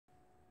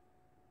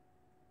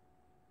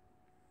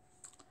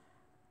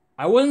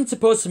I wasn't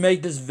supposed to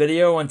make this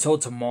video until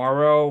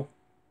tomorrow,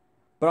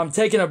 but I'm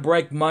taking a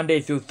break Monday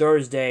through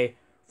Thursday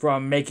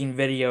from making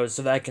videos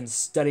so that I can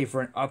study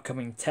for an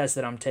upcoming test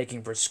that I'm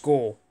taking for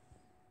school.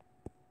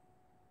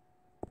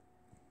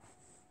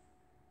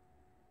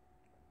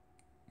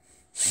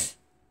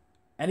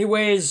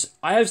 Anyways,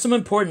 I have some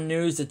important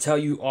news to tell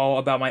you all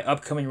about my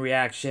upcoming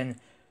reaction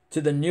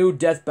to the new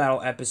Death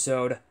Battle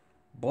episode,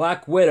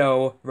 Black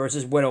Widow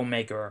vs.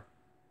 Widowmaker.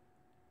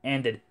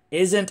 And it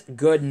isn't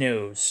good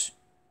news.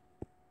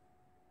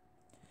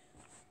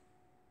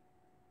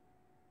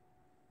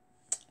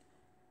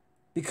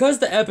 Because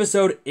the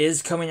episode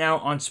is coming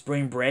out on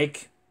spring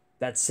break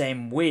that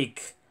same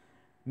week,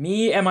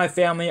 me and my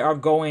family are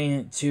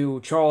going to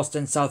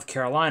Charleston, South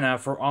Carolina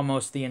for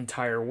almost the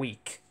entire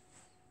week.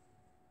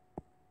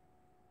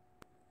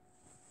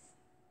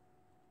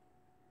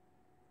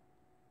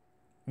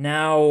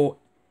 Now,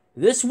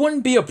 this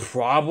wouldn't be a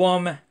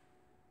problem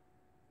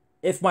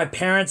if my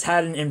parents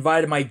hadn't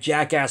invited my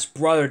jackass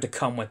brother to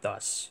come with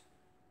us,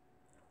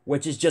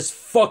 which is just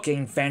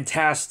fucking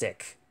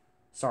fantastic.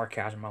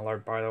 Sarcasm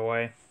alert, by the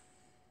way.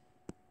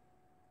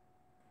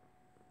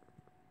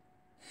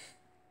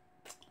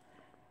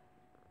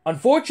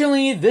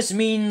 Unfortunately, this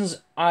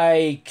means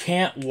I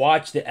can't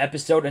watch the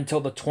episode until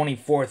the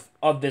 24th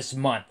of this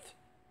month,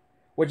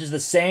 which is the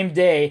same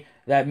day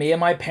that me and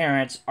my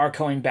parents are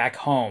coming back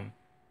home.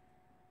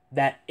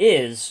 That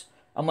is,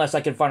 unless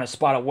I can find a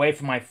spot away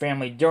from my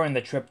family during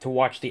the trip to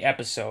watch the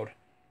episode.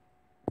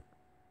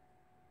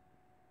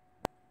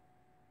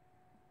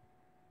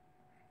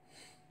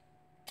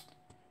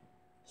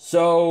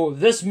 So,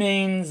 this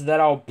means that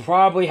I'll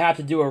probably have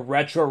to do a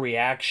retro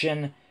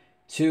reaction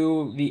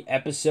to the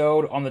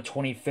episode on the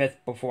 25th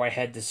before I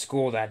head to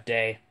school that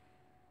day.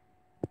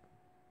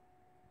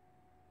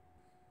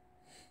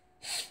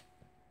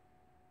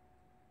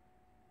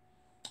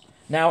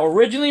 Now,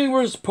 originally we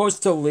were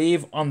supposed to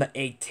leave on the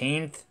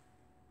 18th,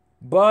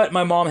 but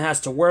my mom has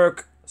to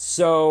work,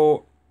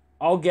 so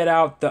I'll get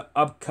out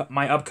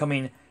my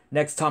upcoming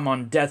Next Time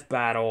on Death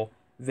Battle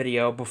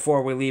video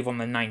before we leave on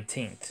the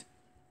 19th.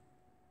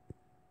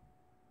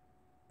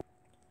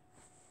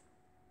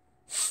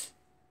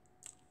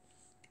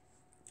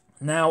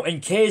 Now, in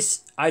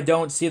case I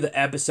don't see the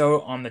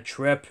episode on the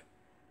trip,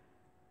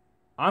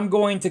 I'm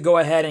going to go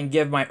ahead and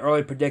give my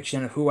early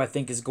prediction of who I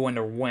think is going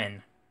to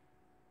win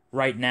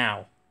right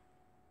now.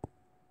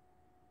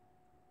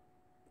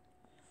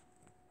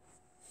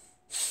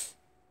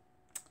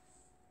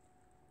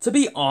 To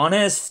be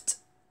honest,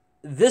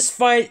 this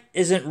fight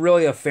isn't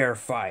really a fair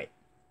fight.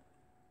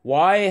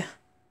 Why?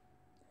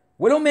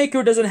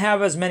 Widowmaker doesn't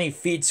have as many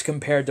feats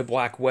compared to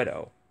Black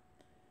Widow.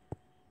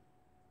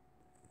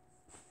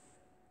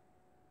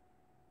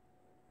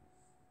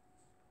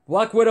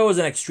 Black Widow is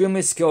an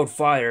extremely skilled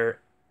fighter,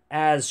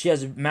 as she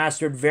has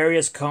mastered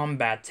various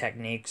combat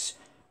techniques,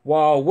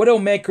 while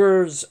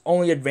Widowmaker's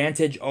only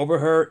advantage over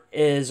her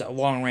is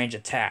long-range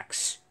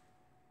attacks.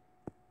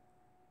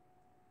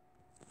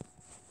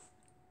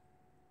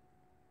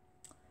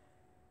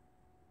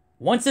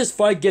 Once this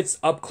fight gets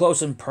up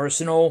close and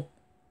personal,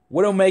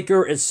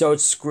 Widowmaker is so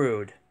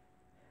screwed.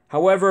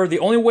 However, the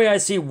only way I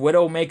see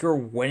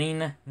Widowmaker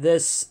winning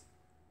this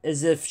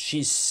is if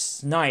she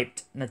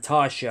sniped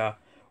Natasha,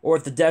 or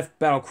if the Death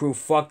Battle crew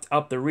fucked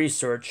up the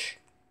research.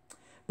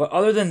 But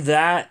other than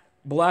that,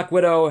 Black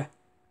Widow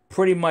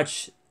pretty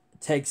much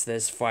takes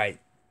this fight.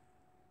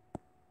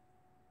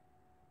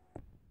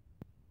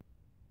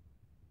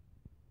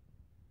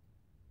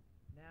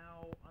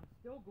 Now, I'm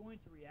still going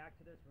to react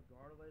to this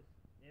regardless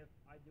if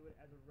I do it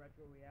as a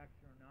retro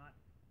reaction or not.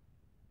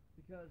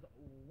 Because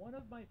one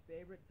of my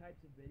favorite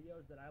types of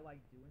videos that I like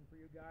doing for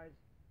you guys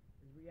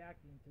is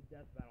reacting to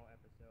Death Battle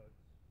episodes.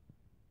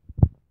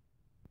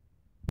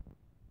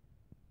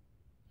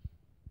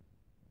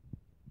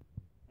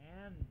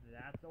 And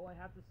that's all I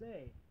have to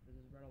say. This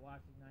is Red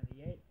Elastic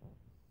 98.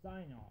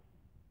 Sign off.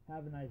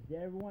 Have a nice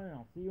day, everyone, and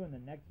I'll see you in the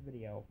next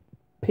video.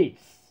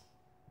 Peace.